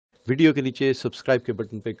Video کے نیچے subscribe کے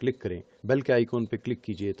بٹن پہ کلک کریں، بیل کے آئیکن پہ کلک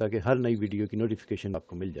کیجئے تاکہ ہر نئی ویڈیو کی نوٹیفیکیشن آپ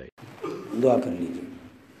کو مل جائے۔ دعا کر لیجیے۔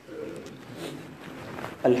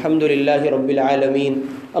 الحمدللہ رب العالمین،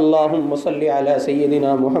 اللہم صلی علی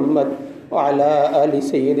سیدنا محمد وعلی آل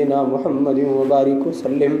سیدنا محمد وبارک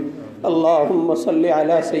وسلم۔ اللہم صلی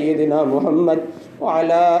علی سیدنا محمد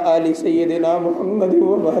وعلی آل سیدنا محمد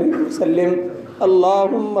وبارک وسلم۔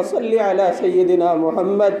 اللہم صلی علی سیدنا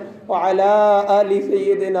محمد وعلی آل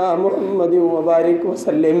سیدنا محمد وبارک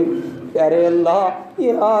وسلم۔ پیارے اللہ،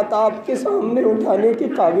 یہ ہاتھ آپ کے سامنے اٹھانے کے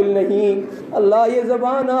قابل نہیں، اللہ یہ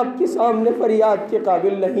زبان آپ کے سامنے فریاد کے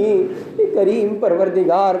قابل نہیں، یہ کریم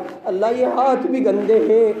پروردگار اللہ یہ ہاتھ بھی گندے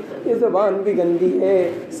ہیں، یہ زبان بھی گندی ہے،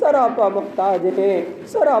 سراپا محتاج ہیں،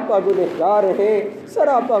 سراپا گنہگار ہیں،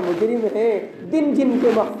 سراپا مجرم ہیں۔ دن جن کے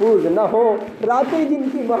محفوظ نہ ہو، راتیں جن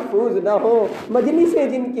کی محفوظ نہ ہو، مجلسیں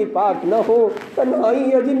جن کی پاک نہ ہو،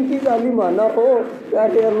 تنہائیاں جن کی ظالمانہ ہو،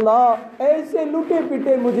 پیارے اللہ ایسے لٹے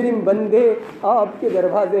پٹے مجرم بندے آپ کے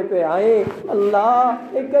دروازے پہ آئیں۔ اللہ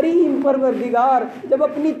اے کریم پروردگار، جب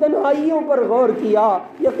اپنی تنہائیوں پر غور کیا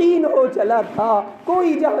یقین ہو چلا تھا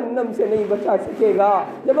کوئی جہنم سے نہیں بچا سکے گا،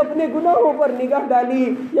 جب اپنے گناہوں پر نگاہ ڈالی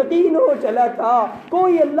یقین ہو چلا تھا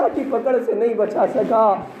کوئی اللہ کی پکڑ سے نہیں بچا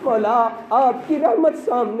سکا۔ مولا آپ کی رحمت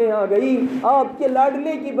سامنے آ گئی، آپ کے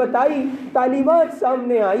لاڈلے کی بتائی تعلیمات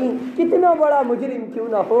سامنے آئیں، کتنا بڑا مجرم کیوں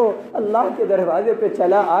نہ ہو اللہ کے دروازے پہ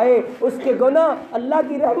چلا آئے، اس کے گناہ اللہ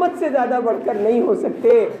کی رحمت سے زیادہ بڑھ کر نہیں ہو سکتے۔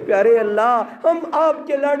 پیارے اللہ، ہم آپ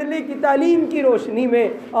کے لاڈلے کی تعلیم کی روشنی میں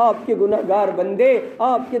آپ کے گناہگار بندے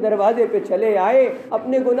آپ کے دروازے پہ چلے آئے،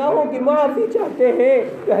 اپنے گناہوں کی معافی چاہتے ہیں۔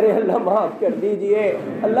 پیارے اللہ معاف کر دیجئے،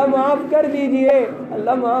 اللہ معاف کر دیجئے،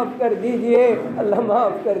 اللہ معاف کر دیجئے، اللہ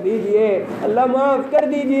معاف کر دیجئے، اللہ معاف کر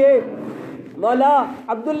دیجئے۔ مولا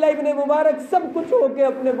عبداللہ ابن مبارک سب کچھ ہو کے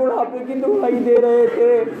اپنے بڑھاپے کی دعائی دے رہے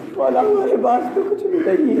تھے، مولا ہمارے پاس تو کچھ بھی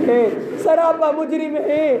نہیں ہے، سراپا مجرم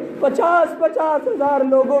ہے، 50 ہزار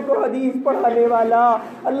لوگوں کو حدیث پڑھانے والا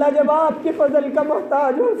اللہ جب آپ کے فضل کا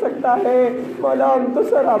محتاج ہو سکتا ہے، مولا ہم تو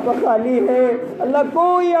سراپا خالی ہیں، اللہ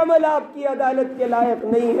کوئی عمل آپ کی عدالت کے لائق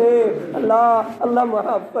نہیں ہے۔ اللہ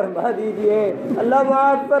معاف فرما دیجئے، اللہ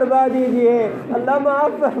معاف فرما دیجئے، اللہ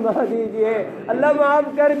معاف فرما دیجئے، اللہ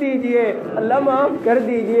معاف کر دیجئے، اللہ معاف کر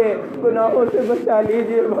دیجئے، گناہوں سے بچا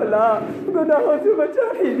لیجئے مولا، گناہوں سے بچا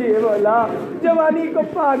لیجئے مولا، جوانی کو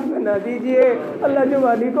پاک بنا دیجئے، اللہ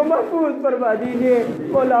جوانی کو محفوظ فرما دیجئے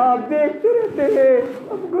مولا۔ آپ دیکھتے رہتے ہیں،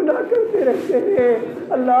 اب گناہ کرتے رہتے ہیں،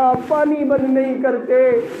 اللہ آپ پانی بند نہیں کرتے،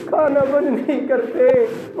 کھانا بند نہیں کرتے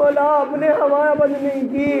مولا، آپ نے ہوا بند نہیں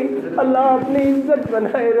کی، اللہ آپ نے عزت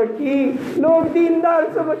بنائے رکھی، لوگ دیندار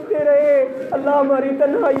سمجھتے رہے، اللہ ہماری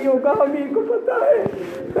تنہائیوں کا ہم ہی کو پتہ ہے،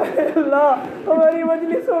 اللہ ہماری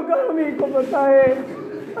مجلسوں کا ہم ہی کو پتہ ہے،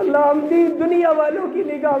 اللہ ہم دنیا والوں کی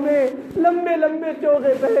نگاہ میں لمبے لمبے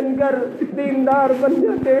چوغے پہن کر دیندار بن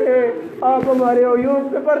جاتے ہیں، آپ ہمارے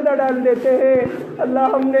عیوب پہ پردہ ڈال دیتے ہیں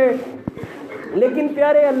اللہ ہم نے، لیکن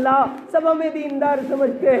پیارے اللہ سب ہمیں دیندار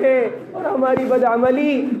سمجھتے ہیں اور ہماری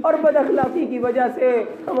بدعملی اور بد اخلاقی کی وجہ سے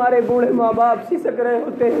ہمارے بوڑھے ماں باپ سسک رہے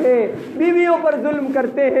ہوتے ہیں، بیویوں پر ظلم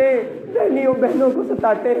کرتے ہیں، بہنوں کو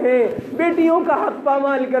ستاتے ہیں، بیٹیوں کا حق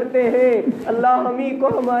پامال کرتے ہیں، اللہ ہم ہی کو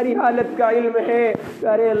ہماری حالت کا علم ہے،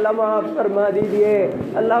 پیارے اللہ معاف فرما دیجئے،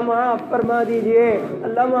 اللہ معاف فرما دیجئے،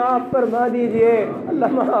 اللہ معاف فرما دیجئے،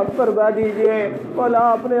 اللہ معاف فرما دیجئے مولا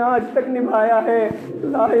آپ نے آج تک نبھایا ہے،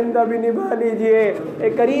 اللہ آئندہ بھی نبھا لیجئے، اے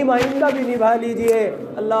کریم آئندہ بھی نبھا لیجئے،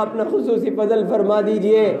 اللہ اپنا خصوصی فضل فرما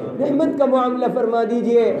دیجئے، رحمت کا معاملہ فرما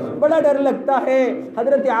دیجئے۔ بڑا ڈر لگتا ہے،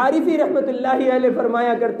 حضرت عارفی رحمت اللہ علیہ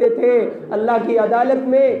فرمایا کرتے تھے اللہ کی عدالت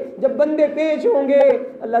میں جب بندے پیش ہوں گے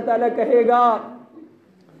اللہ تعالیٰ کہے گا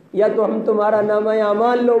یا تو ہم تمہارا نامہ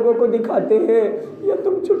اعمال لوگوں کو دکھاتے ہیں یا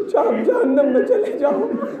تم چپ چاپ جہنم میں چلے جاؤ۔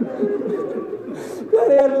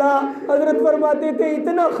 پیارے اللہ حضرت فرماتے تھے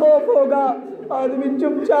اتنا خوف ہوگا آدمی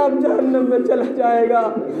چپ چاپ جہنم میں چلا جائے گا،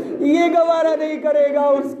 یہ گوارا نہیں کرے گا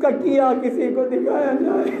اس کا کیا کسی کو دکھایا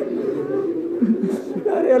جائے۔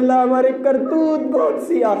 پیارے اللہ ہمارے کرتوت بہت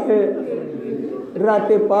سیاہ ہے،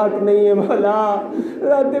 راتیں پاک نہیں ہے مولا،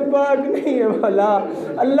 راتیں پاک نہیں ہے مولا،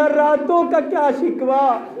 اللہ راتوں کا کیا شکوہ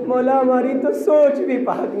مولا، ہماری تو سوچ بھی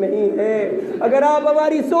پاک نہیں ہے، اگر آپ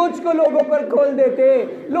ہماری سوچ کو لوگوں پر کھول دیتے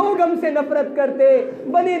لوگ ہم سے نفرت کرتے،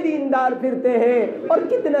 بنے دیندار پھرتے ہیں اور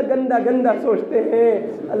کتنا گندا گندا سوچتے ہیں،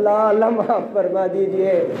 اللہ معاف فرما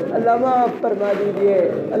دیجئے، اللہ معاف فرما دیجئے،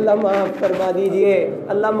 اللہ معاف فرما دیجئے،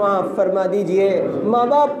 اللہ معاف فرما دیجئے، ماں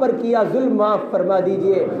باپ پر کیا ظلم معاف فرما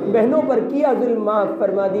دیجئے، بہنوں پر کیا ظلم معاف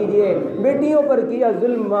فرما دیجئے، بیٹیوں پر کیا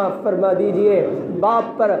ظلم معاف فرما دیجئے،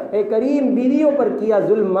 باپ پر اے کریم بیویوں پر کیا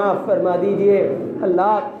ظلم معاف فرما دیجئے،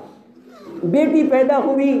 اللہ بیٹی پیدا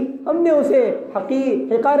ہوئی، ہم نے اسے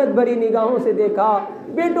حقارت بھری نگاہوں سے دیکھا،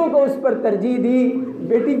 بیٹوں کو اس پر ترجیح دی۔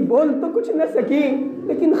 بیٹی بول تو کچھ نہ سکی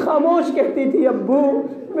لیکن خاموش کہتی تھی، ابو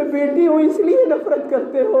میں بیٹی ہوں اس لیے نفرت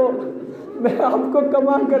کرتے ہو، میں آپ کو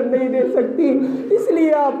کما کر نہیں دے سکتی اس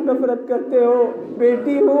لیے آپ نفرت کرتے ہو،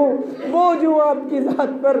 بیٹی ہوں بوجھ ہوں آپ کی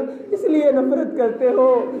ذات پر اس لیے نفرت کرتے ہو۔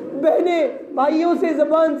 بہنیں بھائیوں سے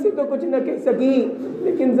زبان سے تو کچھ نہ کہہ سکی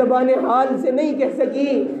لیکن زبان حال سے نہیں کہہ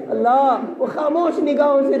سکی، اللہ وہ خاموش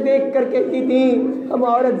نگاہوں سے دیکھ کر کہتی تھی، ہم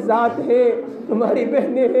عورت ذات ہے، تمہاری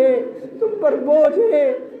بہنیں ہیں، تم پر بوجھ ہے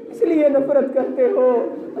اس لیے نفرت کرتے ہو،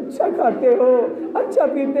 اچھا کھاتے ہو، اچھا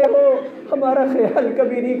پیتے ہو، ہمارا خیال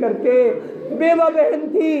کبھی نہیں کرتے۔ بیوہ بہن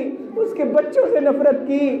تھی، اس کے بچوں سے نفرت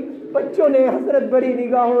کی، بچوں نے حسرت بھری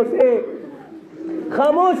نگاہوں سے،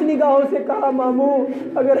 خاموش نگاہوں سے کہا، ماموں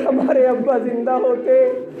اگر ہمارے ابا زندہ ہوتے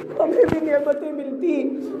ہمیں بھی نعمتیں ملتی،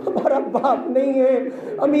 ہمارا باپ نہیں ہے،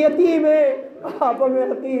 ہم یتیم ہیں، آپ ہمیں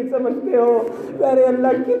حقیر سمجھتے ہو۔ پیارے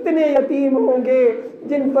اللہ کتنے یتیم ہوں گے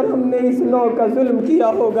جن پر ہم نے اس نوع کا ظلم کیا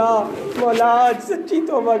ہوگا۔ مولا آج سچی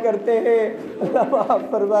توبہ کرتے ہیں، اللہ معاف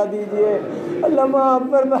فرما دیجئے، اللہ معاف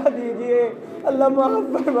فرما دیجئے، اللہ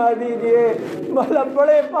معاف فرما دیجئے، مولا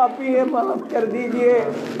بڑے پاپی ہیں، معاف کر دیجئے،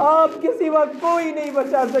 آپ کے سوا کوئی نہیں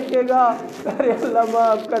بچا سکے گا، ارے اللہ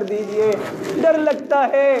معاف کر دیجئے۔ ڈر لگتا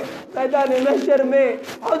ہے میدان محشر میں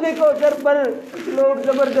حوض کوثر پر کچھ لوگ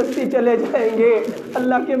زبردستی چلے جائیں گے،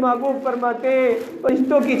 اللہ کے محبوب فرماتے ہیں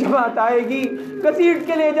فرشتوں کی جماعت آئے گی، گھسیٹ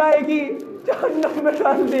کے لے جائے گی، جہنم میں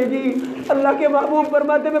ڈال دے گی۔ اللہ کے محبوب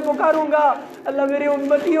فرماتے میں پکاروں گا، اللہ میرے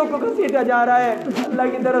امتیوں کو گھسیٹا جا رہا ہے، اللہ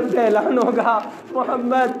کی طرف سے اعلان ہوگا،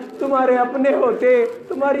 محمد تمہارے اپنے ہوتے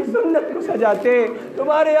تمہاری سنت کو سجاتے،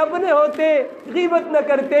 تمہارے اپنے ہوتے غیبت نہ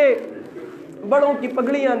کرتے، بڑوں کی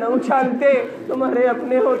پگڑیاں نہ اچھالتے، تمہارے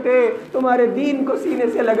اپنے ہوتے تمہارے دین کو سینے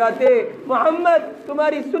سے لگاتے، محمد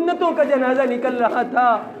تمہاری سنتوں کا جنازہ نکل رہا تھا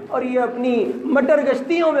اور یہ اپنی مٹر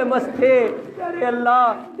گشتیوں میں مست تھے۔ ارے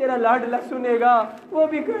اللہ تیرا لاڈلا سنے گا، وہ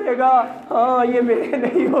بھی کہے گا ہاں یہ میرے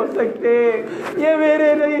نہیں ہو سکتے، یہ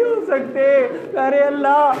میرے نہیں ہو سکتے۔ ارے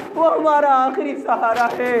اللہ وہ ہمارا آخری سہارا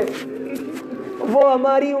ہے، وہ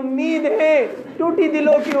ہماری امید ہے، ٹوٹی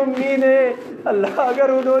دلوں کی امید ہے۔ اللہ اگر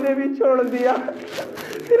انہوں نے بھی چھوڑ دیا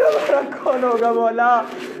پھر ہمارا کون ہوگا مولا؟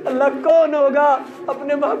 اللہ کون ہوگا؟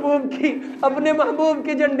 اپنے محبوب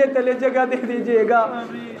کے جھنڈے تلے جگہ دے دیجئے گا،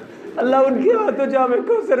 اللہ ان کے ہاتھوں جام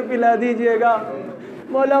کوثر پلا دیجئے گا۔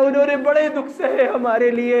 مولا انہوں نے بڑے دکھ سہے ہمارے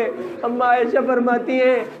لیے۔ اما عائشہ فرماتی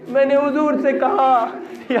ہیں میں نے حضور سے کہا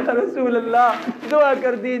یا رسول اللہ دعا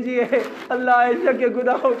کر دیجئے اللہ عائشہ کے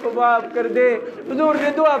گناہوں کو معاف کر دے، حضور نے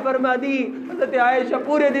دعا فرما دی۔ حضرت عائشہ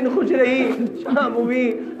پورے دن خوش رہی، شام ہوئی،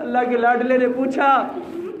 اللہ کے لاڈلے نے پوچھا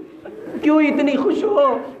کیوں اتنی خوش ہو؟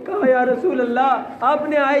 کہا یا رسول اللہ آپ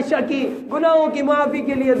نے عائشہ کی گناہوں کی معافی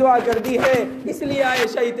کے لیے دعا کر دی ہے اس لیے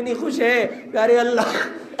عائشہ اتنی خوش ہے۔ پیارے اللہ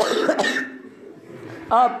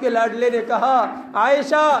آپ کے لاڈلے نے کہا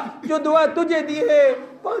عائشہ جو دعا تجھے دی ہے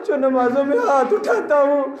پانچوں نمازوں میں ہاتھ اٹھاتا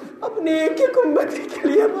ہوں، اپنی ایک ایک امتی کے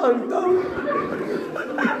لیے مانگتا ہوں۔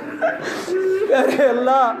 پیارے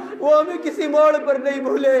اللہ وہ ہمیں کسی موڑ پر نہیں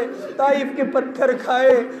بھولے، طائف کے پتھر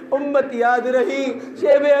کھائے امت یاد رہی،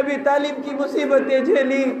 شیب ابی طالب کی مصیبتیں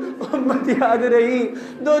جھیلی امت یاد رہی،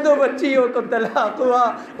 دو بچیوں کو طلاق ہوا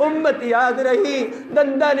امت یاد رہی،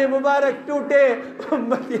 دندان مبارک ٹوٹے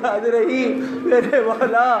امت یاد رہی، میرے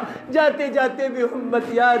مولا جاتے جاتے بھی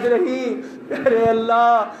امت یاد رہی۔ میرے اللہ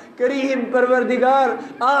کریم پروردگار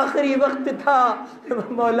آخری وقت تھا،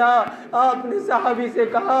 مولا آپ نے صحابی سے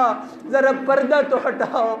کہا ذرا پردہ تو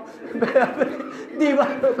ہٹاؤ، میں اپنی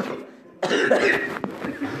دیواروں کو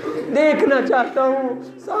دیکھنا چاہتا ہوں۔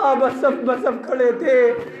 صحابہ صف بصف کھڑے تھے،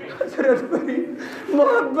 حسرت بھری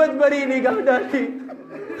محبت بھری نگاہ ڈالی،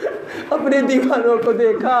 اپنے دیوانوں کو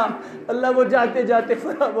دیکھا، اللہ وہ جاتے جاتے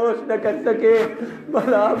فراموش نہ کر سکے،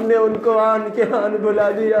 مولا ہم نے ان کو آن کے آن بلا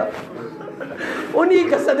دیا، انہی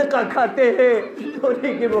کا صدقہ کھاتے ہیں،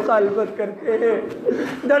 انہی کی مخالفت کرتے ہیں،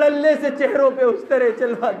 دھڑلے سے چہروں پہ استرے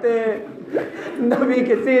چلواتے ہیں، نبی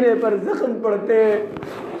کے سینے پر زخم پڑتے ہیں۔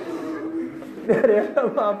 میرے اللہ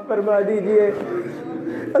معاف فرما دیجئے،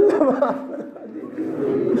 اللہ معاف فرما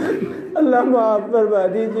دیجئے، اللہ معاف فرما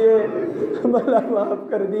دیجئے، اللہ معاف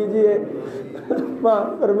کر دیجئے،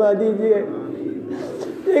 معاف فرما دیجئے۔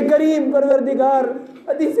 یہ کریم پروردگار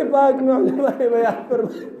حدیث پاک میں علماء نے بیان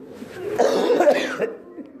فرمایا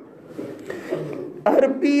ہر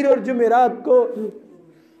پیر اور جمعرات کو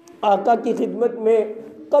آقا کی خدمت میں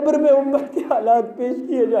قبر میں امت کے حالات پیش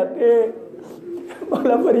کیے جاتے ہیں،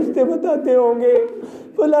 مولا فرشتے بتاتے ہوں گے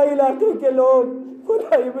فلاں علاقے کے لوگ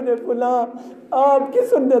فلاں ابن فلاں آپ کی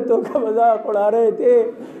سنتوں کا مذاق اڑا رہے تھے،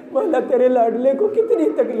 مولا تیرے لاڈلے کو کتنی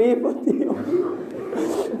تکلیف ہوتی ہو،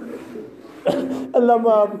 اللہ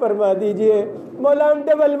معاف فرما دیجئے۔ مولا ہم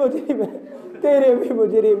ڈبل مجرم ہیں، تیرے بھی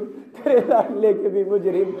مجرم، تیرے لاڈلے کے بھی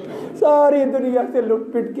مجرم، ساری دنیا سے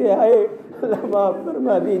لٹ پٹ کے آئے، اللہ معاف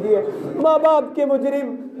فرما دیجئے۔ ماں باپ کے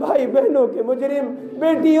مجرم، بھائی بہنوں کے مجرم،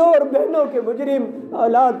 بیٹیوں اور بہنوں کے مجرم،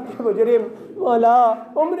 اولاد کے مجرم، مولا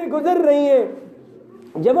عمریں گزر رہی ہیں،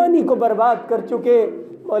 جوانی کو برباد کر چکے،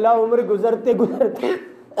 مولا عمر گزرتے گزرتے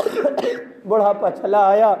بڑھاپا چلا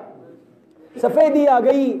آیا، سفیدی آ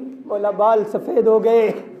گئی، مولا بال سفید ہو گئے،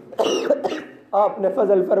 آپ نے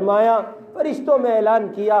فضل فرمایا، فرشتوں میں اعلان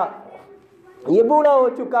کیا یہ بوڑھا ہو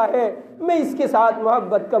چکا ہے، میں اس کے ساتھ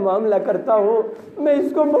محبت کا معاملہ کرتا ہوں، میں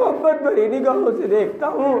اس کو محبت بھری نگاہوں سے دیکھتا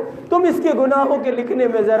ہوں، تم اس کے گناہوں کے لکھنے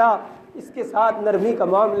میں ذرا اس کے ساتھ نرمی کا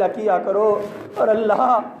معاملہ کیا کرو۔ اور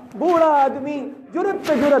اللہ، بوڑھا آدمی جرت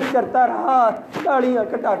پہ جرت کرتا رہا، داڑیاں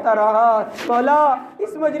کٹاتا رہا، مولا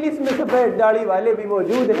اس مجلس میں سفید داڑھی والے بھی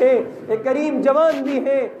موجود ہیں، ایک کریم جوان بھی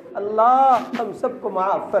ہیں، اللہ ہم سب کو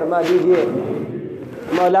معاف فرما دیجئے۔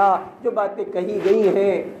 مولا جو باتیں کہی گئی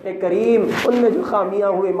ہیں اے کریم، ان میں جو خامیاں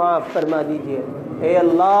ہوئے معاف فرما دیجئے۔ اے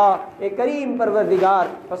اللہ، اے کریم پروردگار،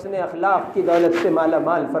 حسن اخلاق کی دولت سے مالا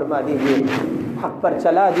مال فرما دیجئے، حق پر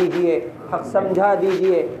چلا دیجئے، حق سمجھا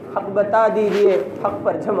دیجئے، حق بتا دیجئے، حق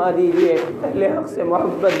پر جما دیجئے، اہل حق سے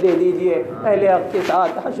محبت دے دیجئے، اہل حق کے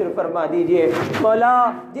ساتھ حشر فرما دیجئے۔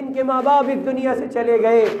 مولا جن کے ماں باپ اس دنیا سے چلے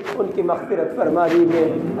گئے ان کی مغفرت فرما دیجئے،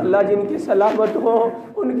 اللہ جن کی سلامت ہوں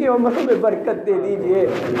ان کی عمر میں برکت دے دیجئے،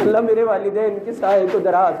 اللہ میرے والدین کے سائے کو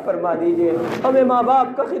دراز فرما دیجئے، ہمیں ماں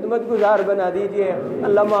باپ کا خدمت گزار بنا دیجئے۔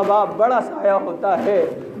 اللہ ماں باپ بڑا سایہ ہوتا ہے،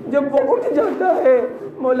 جب وہ اٹھ جاتا ہے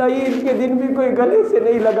مولا عید کے دن بھی کوئی گلے سے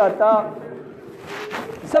نہیں لگاتا،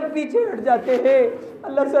 سب پیچھے ہٹ جاتے ہیں۔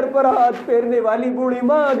 اللہ سر پر ہاتھ پھیرنے والی بوڑھی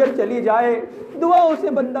ماں اگر چلی جائے دعاؤں سے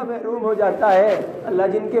بندہ محروم ہو جاتا ہے، اللہ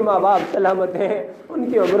جن کے ماں باپ سلامت ہیں ان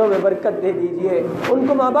کی عمروں میں برکت دے دیجئے، ان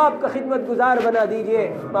کو ماں باپ کا خدمت گزار بنا دیجئے،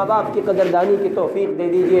 ماں باپ کی قدردانی کی توفیق دے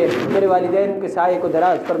دیجئے، میرے والدین کے سائے کو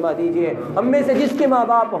دراز فرما دیجئے، ہم میں سے جس کے ماں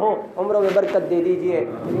باپ ہوں عمروں میں برکت دے دیجئے،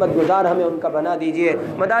 خدمت گزار ہمیں ان کا بنا دیجئے،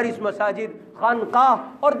 مدارس، مساجد، خانقاہ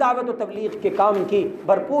اور دعوت و تبلیغ کے کام کی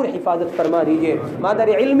بھرپور حفاظت فرما دیجئے، مادر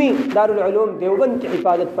علمی دارالعلوم دیوبند کی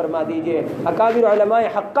حفاظت فرما دیجئے، اکابر علماء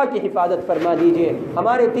حقہ کی حفاظت فرما دیجئے،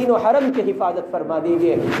 ہمارے تینوں حرم کی حفاظت فرما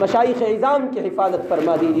دیجئے، مشائخ اعظام کی حفاظت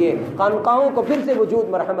فرما دیجئے، خانقاہوں کو پھر سے وجود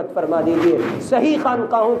مرحمت فرما دیجئے، صحیح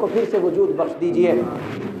خانقاہوں کو پھر سے وجود بخش دیجئے۔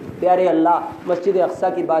 پیارے اللہ، مسجد اقصیٰ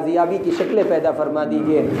کی بازیابی کی شکلیں پیدا فرما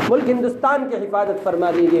دیجئے، ملک ہندوستان کی حفاظت فرما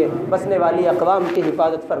دیجئے، بسنے والی اقوام کی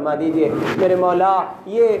حفاظت فرما دیجئے۔ میرے مولا،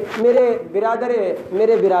 یہ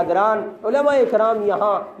میرے برادران، علماء کرام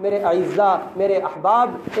یہاں، میرے اعزاء، میرے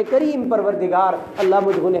احباب، اے کریم پروردگار، اللہ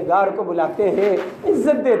مجھ گنہگار کو بلاتے ہیں،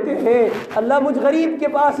 عزت دیتے ہیں، اللہ مجھ غریب کے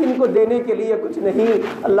پاس ان کو دینے کے لیے کچھ نہیں،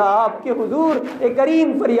 اللہ آپ کے حضور اے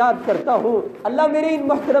کریم فریاد کرتا ہوں، اللہ میرے ان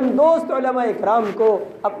محترم دوست علماء کرام کو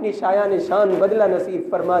اپنی شایان شان بدلہ نصیب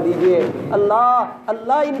فرما دیجئے،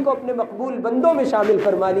 اللہ ان کو اپنے مقبول بندوں میں شامل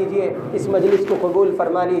فرما لیجئے، اس مجلس کو قبول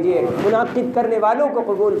فرما لیجئے، منعقد کرنے والوں کو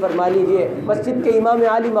قبول فرما لیجئے، مسجد کے امام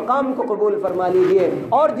عالی مقام کو قبول فرما لیجئے،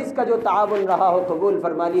 اور جس کا جو تعاون رہا ہو قبول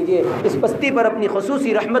فرما لیجئے، اس بستی پر اپنی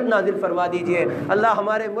خصوصی رحمت نازل فرما دیجئے، اللہ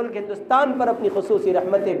ہمارے ملک ہندوستان پر اپنی خصوصی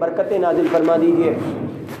رحمتیں برکتیں نازل فرما دیجئے۔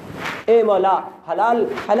 اے مولا،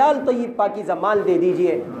 حلال طیب پاکیزہ مال دے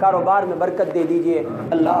دیجئے، کاروبار میں برکت دے دیجئے،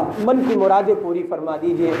 اللہ من کی مرادیں پوری فرما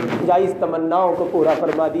دیجئے، جائز تمناؤں کو پورا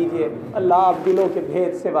فرما دیجئے، اللہ آپ دلوں کے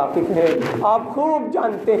بھید سے واقف ہیں، آپ خوب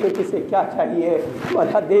جانتے ہیں کسے کیا چاہیے،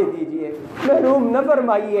 مولا دے دیجئے، محروم نہ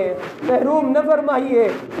فرمائیے، محروم نہ فرمائیے،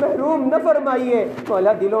 محروم نہ فرمائیے،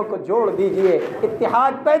 مولا دلوں کو جوڑ دیجئے،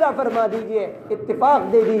 اتحاد پیدا فرما دیجئے،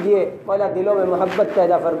 اتفاق دے دیجئے، مولا دلوں میں محبت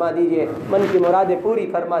پیدا فرما دیجئے، من کی مرادیں پوری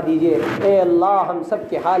فرما دیجئے، اے اللہ ہم سب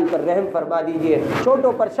کے حال پر رحم فرما دیجئے،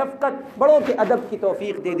 چھوٹوں پر شفقت، بڑوں کے ادب کی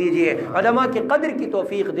توفیق دے دیجئے، علماء کی قدر کی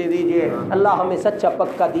توفیق دے دیجئے، اللہ ہمیں سچا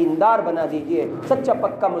پکا دیندار بنا دیجئے، سچا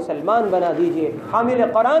پکا مسلمان بنا دیجئے، حامل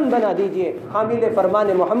قرآن بنا دیجئے، حامل فرمان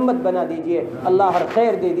محمد بنا دیجئے، اللہ ہر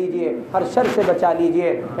خیر دے دیجئے، ہر شر سے بچا لیجئے،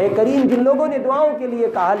 اے کریم جن لوگوں نے دعاؤں کے لیے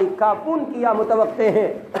کہا لکھا فون کیا متوقع ہیں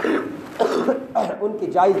ان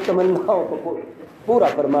کی جائز تمناؤں کو پورا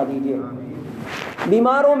فرما دیجئے۔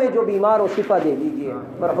 بیماروں میں جو بیمار ہو شفا دے دیجیے،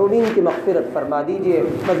 مرحومین کی مغفرت فرما دیجیے،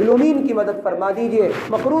 مظلومین کی مدد فرما دیجیے،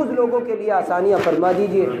 مقروض لوگوں کے لیے آسانیاں فرما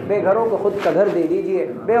دیجیے، بے گھروں کو خود کا گھر دے دیجیے،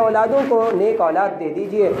 بے اولادوں کو نیک اولاد دے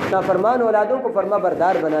دیجیے، نافرمان اولادوں کو فرما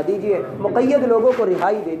بردار بنا دیجیے، مقید لوگوں کو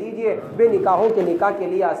رہائی دے دیجیے، بے نکاحوں کے نکاح کے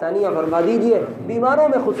لیے آسانیاں فرما دیجیے، بیماروں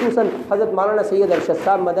میں خصوصاً حضرت مولانا سید ارشد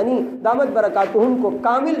صاحب مدنی دامت برکاتہم کو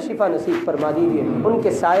کامل شفا نصیب فرما دیجیے، ان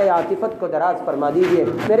کے سایہ عاطفت کو دراز فرما دیجیے،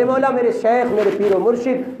 میرے مولا میرے شیخ میرے پیر و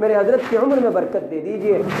مرشد میرے حضرت کی عمر میں برکت دے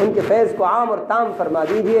دیجیے، ان کے فیض کو عام اور تام فرما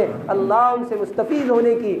دیجیے، اللہ ان سے مستفید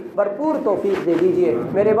ہونے کی بھرپور توفیق دے دیجیے،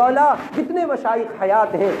 میرے مولا جتنے مشائخ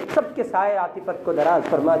حیات ہیں سب کے سایہ عاطفت کو دراز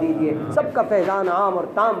فرما دیجیے، سب کا فیضان عام اور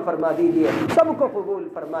تام فرما دیجیے، سب کو قبول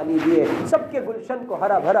فرما لیجیے، سب کے گلشن کو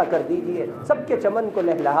ہرا بھرا کر دیجیے، سب کے چمن کو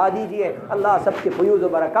لہلہا دیجیے، اللہ سب کے فیوز و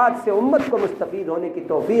برکات سے امت کو مستفید ہونے کی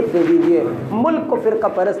توفیق دے دیجیے، ملک کو فرقہ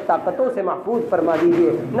پرست طاقتوں سے محفوظ فرما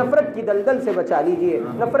دیجیے، نفرت کی دلدل سے بچا لیجیے،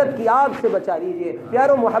 نفرت کی آگ سے بچا لیجیے، پیار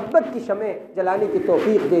و محبت کی شمع جلانے کی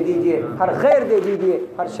توفیق دے دیجیے، ہر خیر دے دیجیے،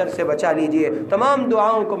 ہر شر سے بچا لیجیے، تمام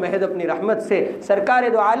دعاؤں کو محض اپنی رحمت سے سرکار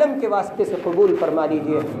دو عالم کے واسطے سے قبول فرما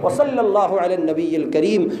لیجیے، وصلی اللہ علی النبی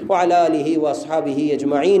الکریم وعلی آلہ واصحابہ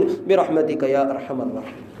اجمعین برحمتک یا ارحم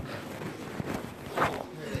الراحمین۔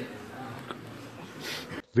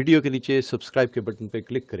 ویڈیو کے نیچے سبسکرائب کے بٹن پہ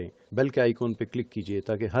کلک کریں، بیل کے آئیکن پہ کلک کیجئے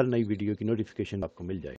تاکہ ہر نئی ویڈیو کی نوٹیفیکیشن آپ کو مل جائے۔